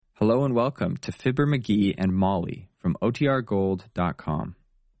Hello and welcome to Fibber McGee and Molly from OTRGold.com.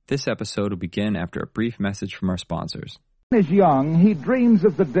 This episode will begin after a brief message from our sponsors. When he's young, he dreams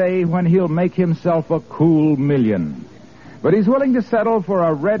of the day when he'll make himself a cool $1,000,000. But he's willing to settle for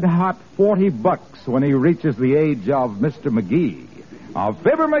a red-hot $40 when he reaches the age of Mr. McGee. Of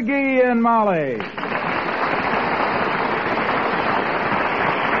Fibber McGee and Molly.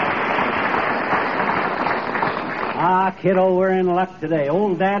 Ah, kiddo, we're in luck today.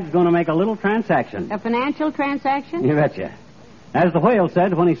 Old Dad's going to make a little transaction. A financial transaction? You betcha. As the whale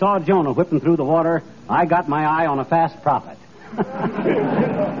said when he saw Jonah whipping through the water, I got my eye on a fast profit.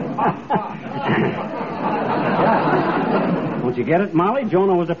 Don't you get it, Molly?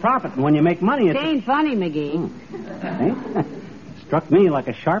 Jonah was a prophet, and when you make money, It ain't funny, McGee. Struck me like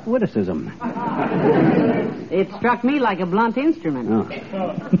a sharp witticism. It struck me like a blunt instrument. Oh.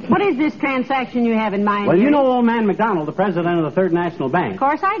 What is this transaction you have in mind? Well, you Jerry? know old man McDonald, the president of the Third National Bank. Of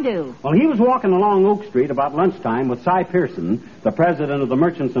course I do. Well, he was walking along Oak Street about lunchtime with Cy Pearson, the president of the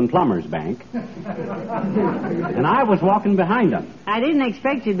Merchants and Plumbers Bank. And I was walking behind him. I didn't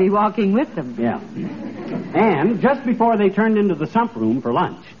expect you'd be walking with them. Yeah. And just before they turned into the sump room for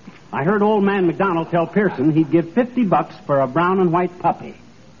lunch, I heard old man McDonald tell Pearson he'd give $50 for a brown and white puppy.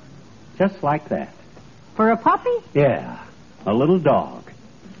 Just like that. For a puppy? Yeah. A little dog.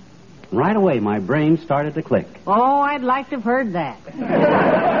 Right away, my brain started to click. Oh, I'd like to have heard that.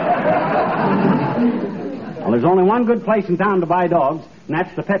 Well, there's only one good place in town to buy dogs, and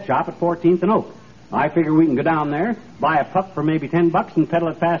that's the pet shop at 14th and Oak. I figure we can go down there, buy a pup for maybe $10, and peddle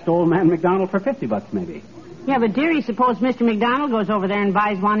it past old man McDonald for $50 maybe. Yeah, but dearie, suppose Mr. McDonald goes over there and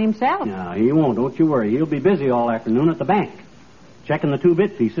buys one himself. No, he won't. Don't you worry. He'll be busy all afternoon at the bank, checking the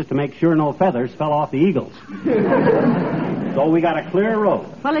 2-bit pieces to make sure no feathers fell off the eagles. So we got a clear road.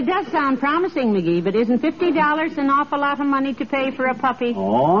 Well, it does sound promising, McGee, but isn't $50 an awful lot of money to pay for a puppy?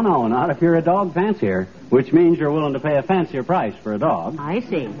 Oh, no, not if you're a dog fancier, which means you're willing to pay a fancier price for a dog. I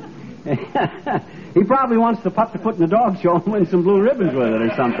see. He probably wants the pup to put in the dog show and win some blue ribbons with it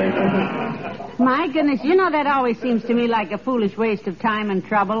or something. My goodness, you know that always seems to me like a foolish waste of time and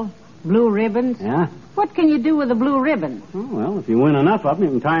trouble. Blue ribbons? Yeah? What can you do with a blue ribbon? Oh, well, if you win enough of them,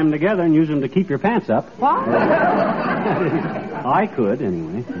 you can tie them together and use them to keep your pants up. What? I could,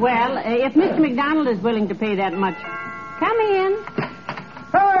 anyway. Well, if Mr. McDonald is willing to pay that much, come in.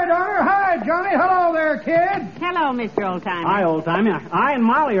 Hi, daughter. Hi, Johnny. Hello there, kid. Hello, Mr. Oldtimer. Hi, old-timer. I and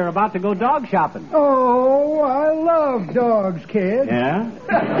Molly are about to go dog shopping. Oh, I love dogs, kid. Yeah?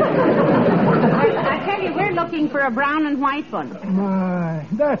 I tell you, we're looking for a brown and white one. My,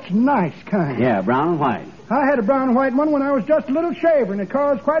 that's nice kind. Yeah, brown and white. I had a brown and white one when I was just a little shaver, and it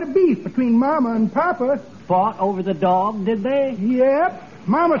caused quite a beef between Mama and Papa. Fought over the dog, did they? Yep.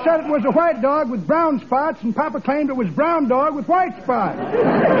 Mama said it was a white dog with brown spots, and Papa claimed it was brown dog with white spots.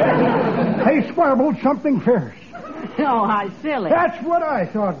 They squabbled something fierce. Oh, how silly. That's what I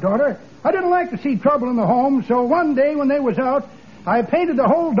thought, daughter. I didn't like to see trouble in the home, so one day when they was out, I painted the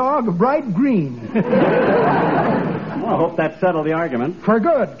whole dog a bright green. Well, I hope that settled the argument. For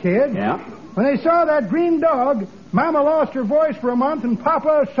good, kid. Yeah? When they saw that green dog, Mama lost her voice for a month, and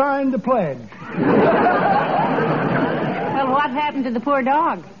Papa signed the pledge. Well, what happened to the poor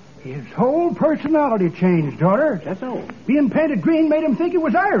dog? His whole personality changed, daughter. That's so. Being painted green made him think he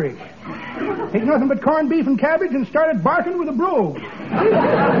was Irish. Ate nothing but corned beef and cabbage and started barking with a brogue.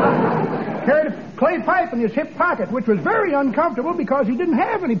 Carried a clay pipe in his hip pocket, which was very uncomfortable because he didn't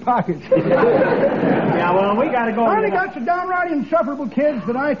have any pockets. Yeah, well, we got to go. Finally got so downright insufferable kids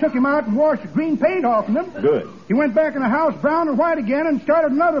that I took him out and washed the green paint off of them. Good. He went back in the house brown and white again and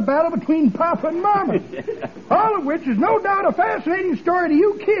started another battle between Papa and Mama. All of which is no doubt a fascinating story to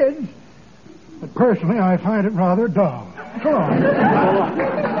you kids. But personally, I find it rather dull. Go on.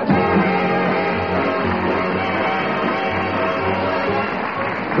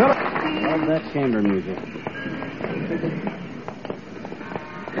 Love that chamber music.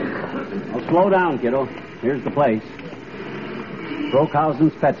 Well, slow down, kiddo. Here's the place.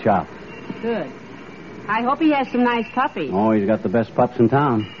 Brockhausen's Pet Shop. Good. I hope he has some nice puppies. Oh, he's got the best pups in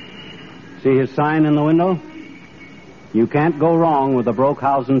town. See his sign in the window? You can't go wrong with a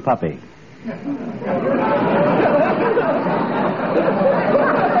Brockhausen puppy.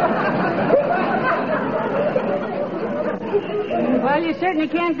 Well, you certainly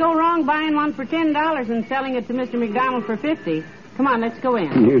can't go wrong buying one for $10 and selling it to Mr. McDonald for $50. Come on, let's go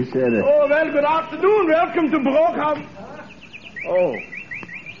in. You said it. Oh, well, good afternoon. Welcome to Brockhouse. Oh.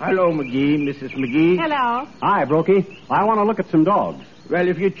 Hello, McGee, Mrs. McGee. Hello. Hi, Brokey. I want to look at some dogs. Well,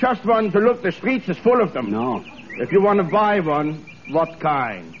 if you just want to look, the streets is full of them. No. If you want to buy one, what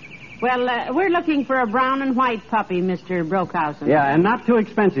kind? Well, we're looking for a brown and white puppy, Mr. Brockhausen. Yeah, and not too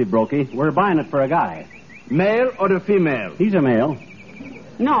expensive, Brokey. We're buying it for a guy. Male or the female? He's a male.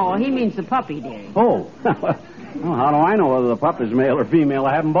 No, he means the puppy, dear. Oh. Well, how do I know whether the pup is male or female?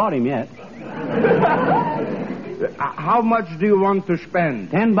 I haven't bought him yet. How much do you want to spend?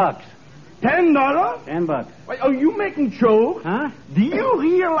 $10. $10? $10. Wait, are you making jokes? Huh? Do you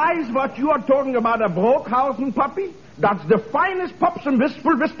realize what you are talking about, a Brockhausen puppy? That's the finest pups in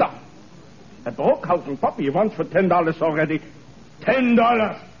Wistful Vista. A Brockhausen puppy you want for $10 already.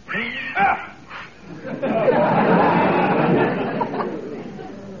 $10.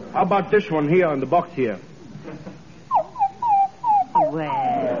 How about this one here in the box here?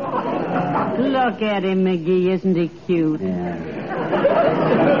 Well, look at him, McGee. Isn't he cute? Yeah.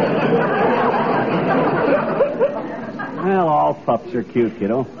 Well, all pups are cute,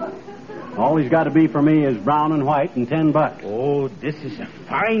 kiddo. All he's got to be for me is brown and white and $10. Oh, this is a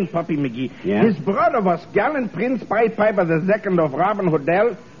fine puppy, McGee. Yeah? His brother was gallant Prince Pied Piper II of Robin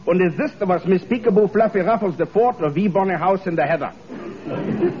Hoodell, and his sister was Miss Peekaboo Fluffy Ruffles IV of Wee Bonny House in the Heather.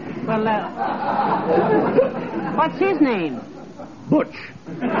 Well, what's his name? Butch.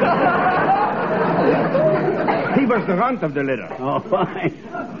 He was the runt of the litter. Oh, fine.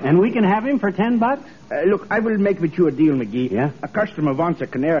 And we can have him for $10? Look, I will make with you a deal, McGee. Yeah? A customer wants a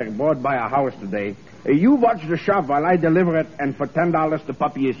canary brought by our house today. You watch the shop while I deliver it, and for $10, the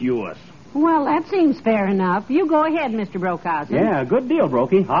puppy is yours. Well, that seems fair enough. You go ahead, Mr. Brockhausen. Yeah, good deal,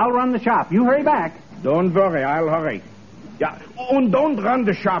 Brokey. I'll run the shop. You hurry back. Don't worry, I'll hurry. Yeah, and don't run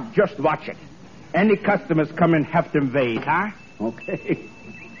the shop, just watch it. Any customers come in, have them wait, huh? Okay.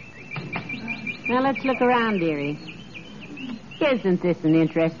 Now, let's look around, dearie. Isn't this an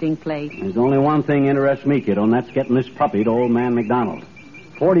interesting place? There's only one thing interests me, kiddo, and that's getting this puppy to old man McDonald.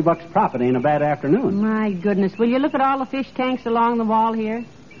 $40 profit ain't a bad afternoon. My goodness, will you look at all the fish tanks along the wall here?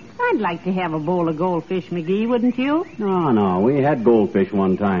 I'd like to have a bowl of goldfish, McGee, wouldn't you? No, we had goldfish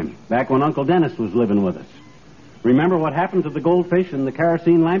one time, back when Uncle Dennis was living with us. Remember what happened to the goldfish and the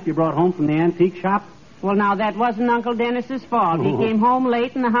kerosene lamp you brought home from the antique shop? Well, now, that wasn't Uncle Dennis's fault. Oh. He came home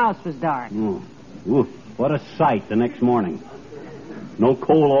late and the house was dark. Oh. Oof, what a sight the next morning. No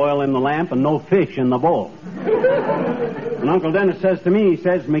coal oil in the lamp and no fish in the bowl. And Uncle Dennis says to me, he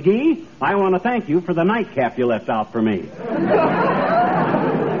says, McGee, I want to thank you for the nightcap you left out for me.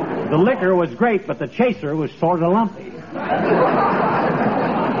 The liquor was great, but the chaser was sort of lumpy.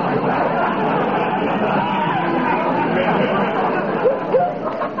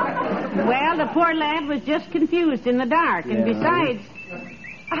 Well, the poor lad was just confused in the dark, and besides...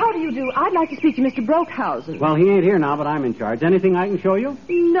 How do you do? I'd like to speak to Mr. Brockhausen. Well, he ain't here now, but I'm in charge. Anything I can show you?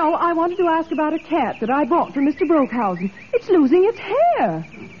 No, I wanted to ask about a cat that I bought for Mr. Brockhausen. It's losing its hair.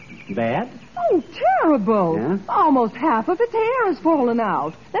 Bad? Oh, terrible. Yeah? Almost half of its hair has fallen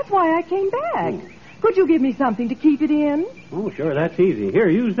out. That's why I came back. Could you give me something to keep it in? Oh, sure, that's easy. Here,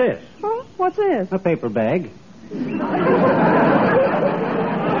 use this. Huh? What's this? A paper bag.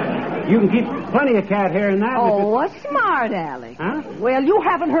 You can keep plenty of cat hair in that. Oh, a smart aleck. Huh? Well, you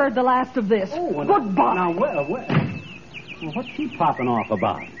haven't heard the last of this. Oh, well, Goodbye. Now, well, what's she popping off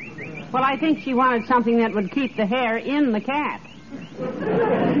about? Well, I think she wanted something that would keep the hair in the cat.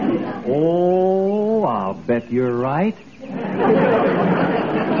 Oh, I'll bet you're right. I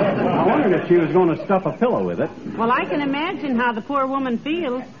wondered if she was going to stuff a pillow with it. Well, I can imagine how the poor woman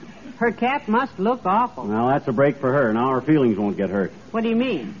feels. Her cat must look awful. Well, that's a break for her. Now her feelings won't get hurt. What do you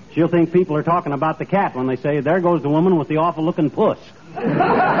mean? She'll think people are talking about the cat when they say, there goes the woman with the awful-looking puss. Yeah,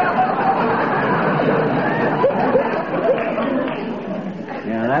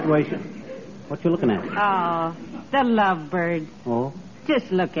 that way she... What you looking at? Oh, the lovebirds. Oh?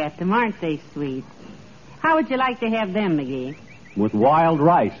 Just look at them. Aren't they sweet? How would you like to have them, McGee? With wild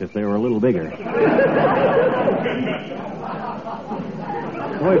rice, if they were a little bigger.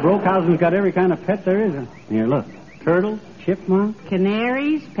 Boy, Brockhausen's got every kind of pet there is. Here, look. Turtles, chipmunks.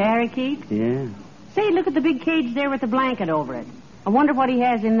 Canaries, parakeets. Yeah. Say, look at the big cage there with the blanket over it. I wonder what he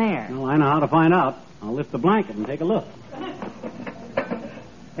has in there. Well, I know how to find out. I'll lift the blanket and take a look.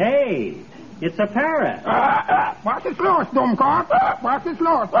 Hey, it's a parrot. Was ist los, Dummkopf? Was ist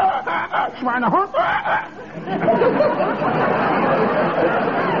los? Schweinehund?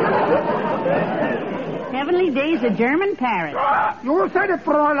 Heavenly days, a German parrot. You said it,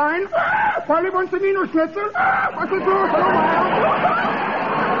 Fräulein. Polly wants a Wiener Schnitzel. Was ist los?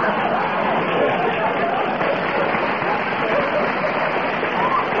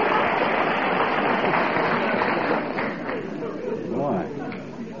 Boy,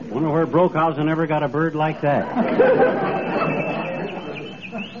 wonder where Brockhausen ever got a bird like that.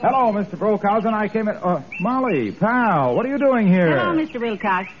 Hello, Mr. Brockhausen. I came in... Molly, pal, what are you doing here? Hello, Mr.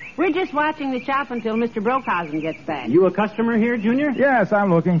 Wilcox. We're just watching the shop until Mr. Brockhausen gets back. You a customer here, Junior? Yes, I'm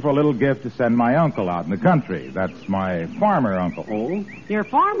looking for a little gift to send my uncle out in the country. That's my farmer uncle. Oh? Your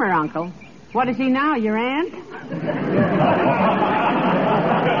former uncle? What is he now, your aunt?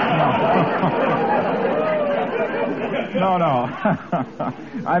 No.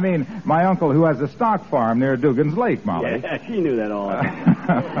 I mean, my uncle who has a stock farm near Dugan's Lake, Molly. Yeah, she knew that all.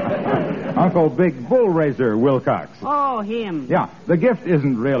 Uncle Big Bull Raiser Wilcox. Oh, him. Yeah, the gift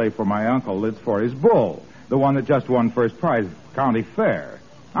isn't really for my uncle. It's for his bull, the one that just won first prize at the county fair.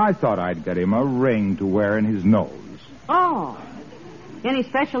 I thought I'd get him a ring to wear in his nose. Oh. Any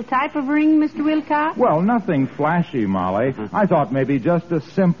special type of ring, Mr. Wilcox? Well, nothing flashy, Molly. I thought maybe just a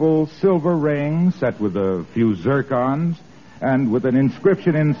simple silver ring set with a few zircons and with an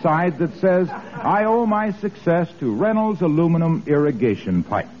inscription inside that says, I owe my success to Reynolds Aluminum Irrigation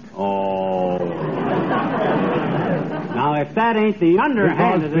Pipe. Oh. Now, if that ain't the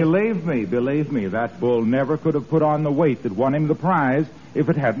underhand Because believe me, that bull never could have put on the weight that won him the prize if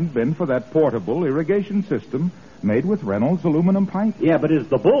it hadn't been for that portable irrigation system made with Reynolds aluminum pipe. Yeah, but is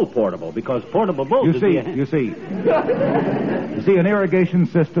the bull portable? Because portable bulls... You see, an irrigation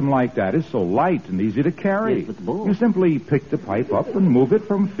system like that is so light and easy to carry. Yes, but the bull... You simply pick the pipe up and move it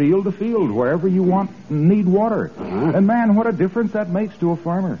from field to field wherever you want and need water. Uh-huh. And, man, what a difference that makes to a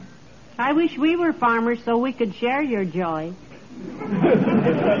farmer. I wish we were farmers so we could share your joy.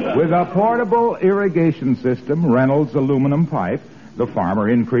 With a portable irrigation system, Reynolds aluminum pipe, the farmer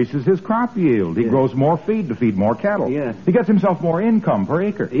increases his crop yield. He grows more feed to feed more cattle. Yeah. He gets himself more income per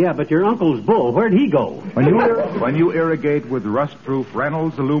acre. Yeah, but your uncle's bull, where'd he go? When you irrigate with rust-proof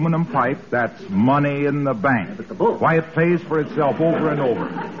Reynolds aluminum pipe, that's money in the bank. But the bull... Why, it pays for itself over and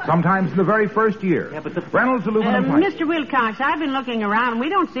over. Sometimes in the very first year. Yeah, but the... Reynolds aluminum pipe. Mr. Wilcox, I've been looking around. We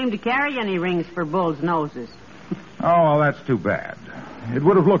don't seem to carry any rings for bulls' noses. Oh, well, that's too bad. It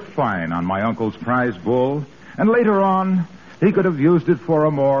would have looked fine on my uncle's prize bull. And later on... he could have used it for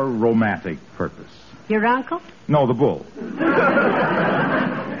a more romantic purpose. Your uncle? No, the bull.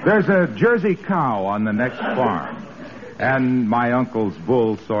 There's a Jersey cow on the next farm, and my uncle's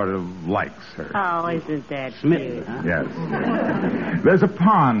bull sort of likes her. Oh, isn't that Smith, cute? huh? Yes. There's a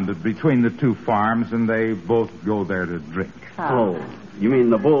pond between the two farms, and they both go there to drink. Oh, you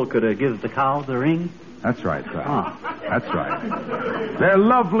mean the bull could have given the cow the ring? That's right, pal. Oh. That's right. They're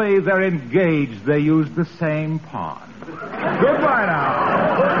lovely, they're engaged, they use the same pond. Goodbye now.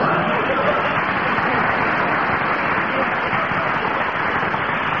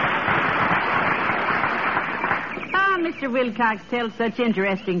 Mr. Wilcox tells such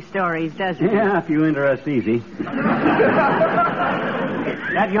interesting stories, doesn't he? Yeah, if you interest easy.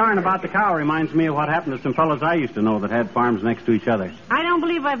 That yarn about the cow reminds me of what happened to some fellows I used to know that had farms next to each other. I don't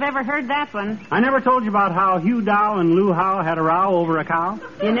believe I've ever heard that one. I never told you about how Hugh Dow and Lou Howe had a row over a cow?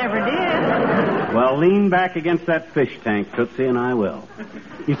 You never did. Well, lean back against that fish tank, Tootsie, and I will.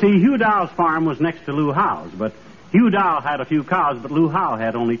 You see, Hugh Dow's farm was next to Lou Howe's, but Hugh Dow had a few cows, but Lou Howe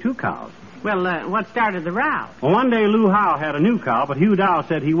had only 2 cows. Well, what started the row? Well, one day Lou Howe had a new cow, but Hugh Dow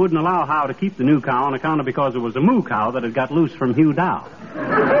said he wouldn't allow Howe to keep the new cow on account of because it was a moo cow that had got loose from Hugh Dow.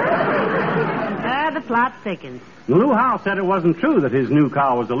 The plot thickens. Lou Howe said it wasn't true that his new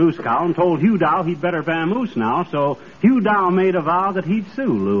cow was a loose cow and told Hugh Dow he'd better vamoose now, so Hugh Dow made a vow that he'd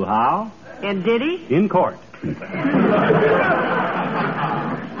sue Lou Howe. And did he? In court.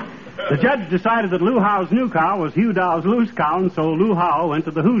 The judge decided that Lou Howe's new cow was Hugh Dow's loose cow, and so Lou Howe went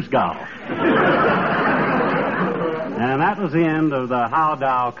to the who's cow. And that was the end of the Howe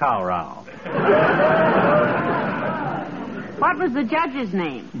Dow cow row. What was the judge's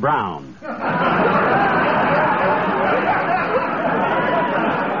name? Brown.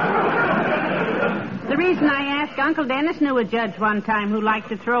 The reason I ask, Uncle Dennis knew a judge one time who liked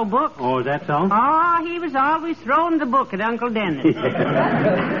to throw books. Oh, is that so? Oh, he was always throwing the book at Uncle Dennis.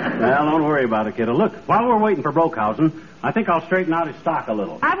 Well, don't worry about it, kiddo. Look, while we're waiting for Brockhausen, I think I'll straighten out his stock a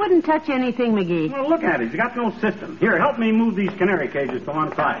little. I wouldn't touch anything, McGee. Well, look at it. He's got no system. Here, help me move these canary cages to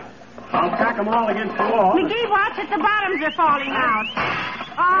one side. I'll tack them all against the wall. McGee, watch it. The bottoms are falling out.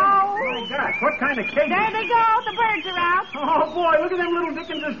 Oh. Oh, gosh, what kind of cages? There they go. The birds are out. Oh, boy, look at them little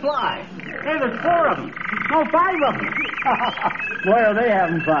Dickenses fly. Hey, there's 4 of them. No, 5 of them. Boy, are they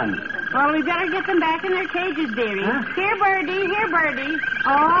having fun. Well, we better get them back in their cages, dearie. Huh? Here, Birdie. Here, Birdie.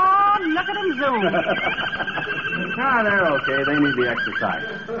 Oh, look at them zoom. Ah, they're okay. They need the exercise.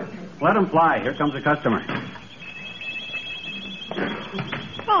 Let them fly. Here comes a customer.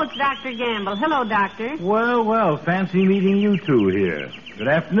 Oh, it's Dr. Gamble. Hello, Doctor. Well, well, fancy meeting you two here. Good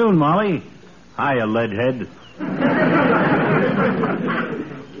afternoon, Molly. Hiya, Leadhead.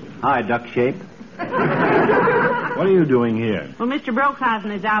 Hi, duck shape. What are you doing here? Well, Mr.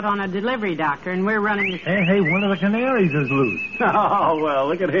 Brockhausen is out on a delivery, Doctor, and we're running the... Hey, one of the canaries is loose. Oh, well,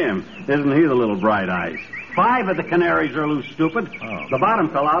 look at him. Isn't he the little bright eyes? 5 of the canaries are loose, stupid. Oh. The bottom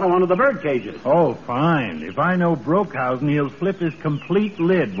fell out of one of the bird cages. Oh, fine. If I know Brockhausen, he'll flip his complete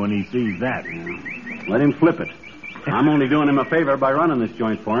lid when he sees that. Let him flip it. I'm only doing him a favor by running this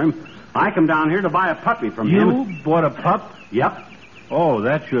joint for him. I come down here to buy a puppy from him. You bought a pup? Yep. Oh,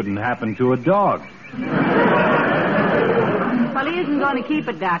 that shouldn't happen to a dog. Well, he isn't going to keep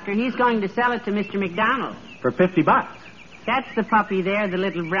it, Doctor. He's going to sell it to Mr. McDonald. For $50. That's the puppy there, the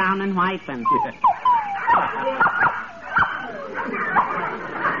little brown and white one.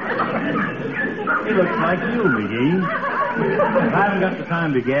 He looks like you, McGee. I haven't got the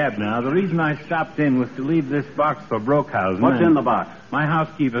time to gab now. The reason I stopped in was to leave this box for Brockhausen. What's in the box? My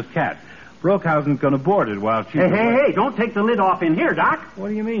housekeeper's cat. Brockhausen's going to board it while she... Hey, don't take the lid off in here, Doc. What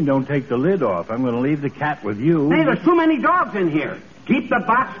do you mean, don't take the lid off? I'm going to leave the cat with you. Hey, there's too many dogs in here. Keep the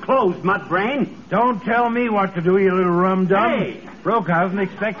box closed, mud brain. Don't tell me what to do, you little rum-dum. Hey! Brockhausen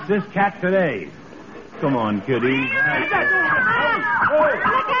expects this cat today. Come on, kitty. Look out!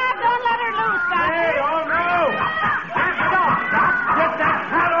 Don't let her loose, Doctor. Hey, oh, no! Back it off, Doc. Get that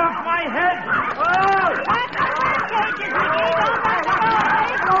cat off my head. Oh! That's the bird cages,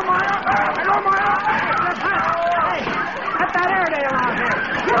 McGee. Don't let her go. Hey, get that Airedale out here.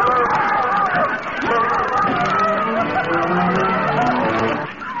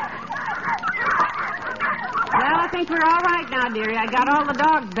 Well, I think we're all right now, dearie. I got all the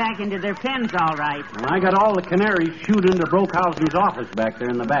dogs back into their pens all right. And I got all the canaries shooed into Brockhausen's office back there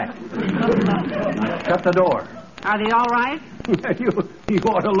in the back. Now, shut the door. Are they all right? you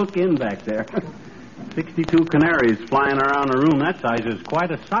ought to look in back there. 62 canaries flying around a room that size is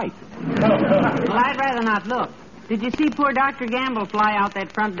quite a sight. Well, I'd rather not look. Did you see poor Dr. Gamble fly out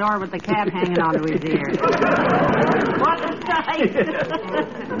that front door with the cap hanging onto his ear? What a sight!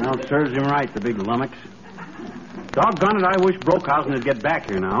 Well, it serves him right, the big lummox. Doggone it, I wish Brockhausen would get back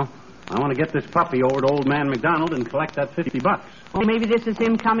here now. I want to get this puppy over to old man McDonald and collect that $50. Well, maybe this is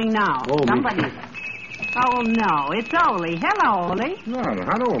him coming now. Oh, Somebody. Oh, no, it's Ole. Hello, Ole. Well,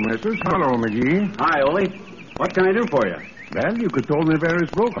 hello, missus. Hello, McGee. Hi, Ole. What can I do for you? Well, you could told me where is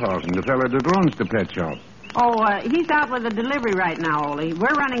Brockhausen, the fella that runs the pet shop. Oh, he's out with a delivery right now, Ole.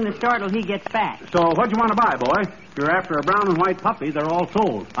 We're running the store till he gets back. So what'd you want to buy, boy? If you're after a brown and white puppy, they're all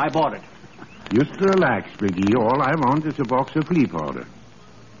sold. I bought it. Just relax, McGee. All I want is a box of flea powder.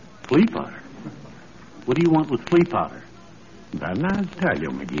 Flea powder? What do you want with flea powder? Well, I'll tell you,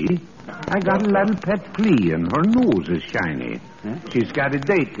 McGee. I got a little pet flea, and her nose is shiny. Huh? She's got a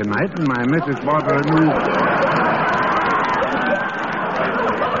date tonight, and my missus bought her a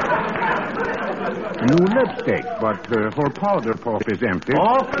new lipstick, but her powder puff is empty.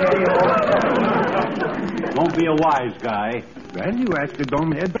 Okay. Won't be a wise guy. Well, you ask a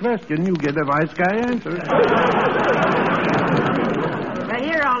dumb-head question, you get a wise guy answer. Well,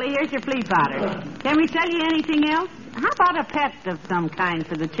 here, Ole, here's your flea powder. Can we sell you anything else? How about a pet of some kind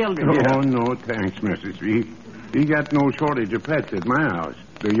for the children? Oh, no, thanks, Mrs. V. We got no shortage of pets at my house.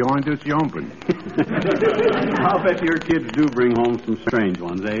 The joint is jumping. I'll bet your kids do bring home some strange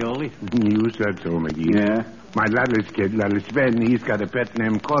ones, eh, Ole? You said so, McGee. Yeah? My littlest kid, little Sven, he's got a pet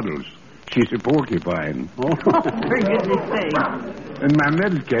named Cuddles. She's a porcupine. Oh, for goodness sake. And my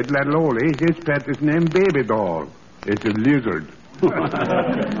middle kid, little Ole, his pet is named Baby Doll. It's a lizard.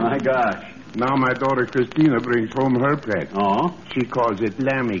 My gosh. Now my daughter Christina brings home her pet. Oh? She calls it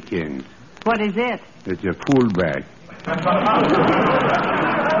Lammykins. What is it? It's a fullback.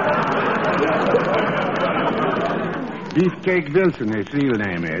 Beefcake Wilson, his real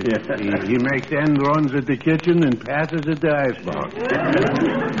name is. Yes. He makes end runs at the kitchen and passes at the icebox.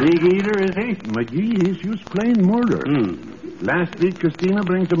 Big eater, is he? McGee, he's just plain murder. Last week, Christina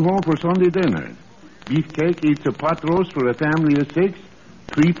brings him home for Sunday dinner. Beefcake eats a pot roast for a family of 6,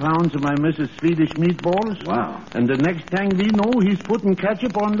 3 pounds of my Mrs. Swedish meatballs. Wow. And the next thing we know, he's putting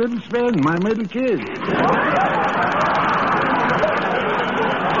ketchup on little Sven, my middle kid.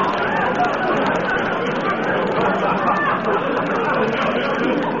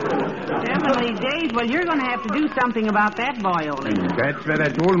 Heavenly days. Well, you're going to have to do something about that boy, Ole. That's what I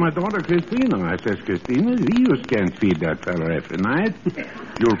told my daughter Christina. I says, Christina, we just can't feed that fella every night.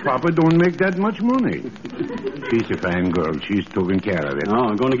 Your papa don't make that much money. She's a fine girl. She's taking care of it. Oh,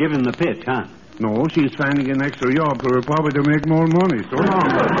 I'm going to give him the pitch, huh? No, she's finding an extra job for her papa to make more money. So long.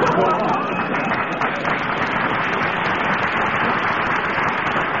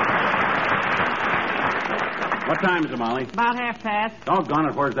 What time is it, Molly? About past. Doggone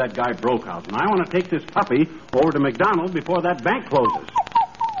it, where's that guy Brockhausen? I want to take this puppy over to McDonald before that bank closes.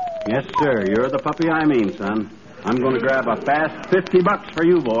 Yes, sir. You're the puppy I mean, son. I'm going to grab a fast $50 for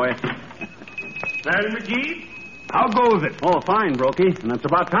you, boy. Well, McGee, how goes it? Oh, fine, Brokey. And it's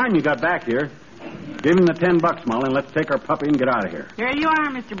about time you got back here. Give him the $10, Molly, and let's take our puppy and get out of here. Here you are,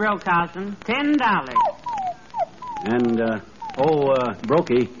 Mr. Brockhausen. $10. And,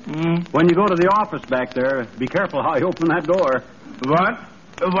 Brokey, when you go to the office back there, be careful how you open that door. What?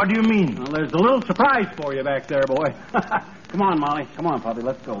 What do you mean? Well, there's a little surprise for you back there, boy. Come on, Molly. Come on, puppy.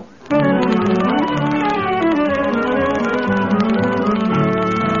 Let's go.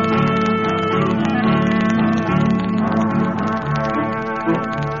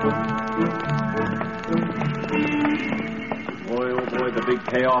 The big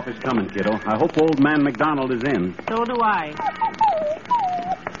payoff is coming, kiddo. I hope old man McDonald is in. So do I.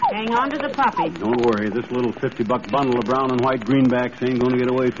 Hang on to the puppy. Don't worry. This little $50 bundle of brown and white greenbacks ain't going to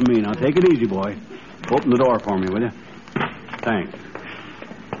get away from me. Now, take it easy, boy. Open the door for me, will you? Thanks.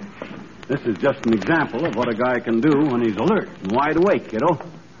 This is just an example of what a guy can do when he's alert and wide awake, kiddo.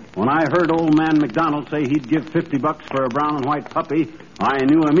 When I heard old man McDonald say he'd give $50 for a brown and white puppy, I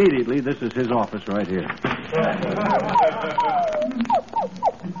knew immediately this is his office right here.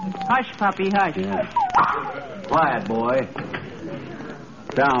 Hush, puppy, hush. Yeah. Quiet, boy.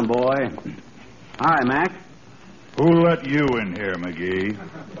 Down, boy. Hi, Mac. Who let you in here, McGee?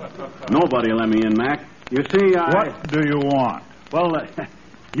 Nobody let me in, Mac. You see, What do you want? Well,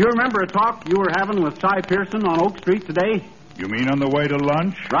 you remember a talk you were having with Cy Pearson on Oak Street today? You mean on the way to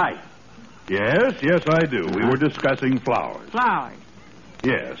lunch? Right. Yes, I do. We were discussing flowers. Flowers.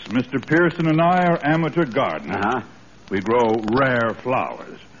 Yes, Mr. Pearson and I are amateur gardeners. Uh-huh. We grow rare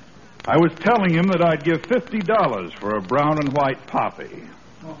flowers. I was telling him that I'd give $50 for a brown and white poppy.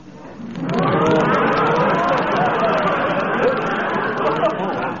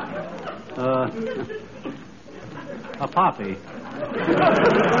 A poppy.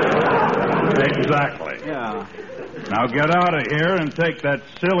 Exactly. Yeah. Now get out of here and take that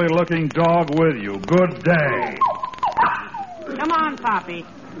silly-looking dog with you. Good day. Come on, Poppy.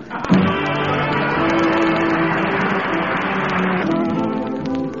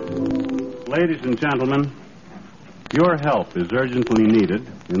 Ladies and gentlemen, your help is urgently needed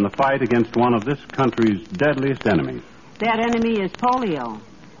in the fight against one of this country's deadliest enemies. That enemy is polio,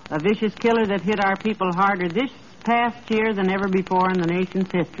 a vicious killer that hit our people harder this past year than ever before in the nation's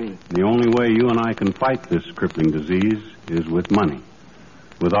history. The only way you and I can fight this crippling disease is with money,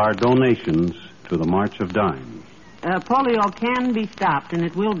 with our donations to the March of Dimes. Polio can be stopped, and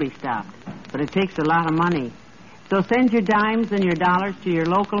it will be stopped, but it takes a lot of money. So send your dimes and your dollars to your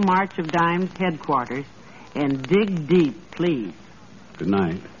local March of Dimes headquarters, and dig deep, please. Good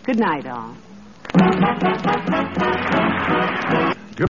night. Good night, all.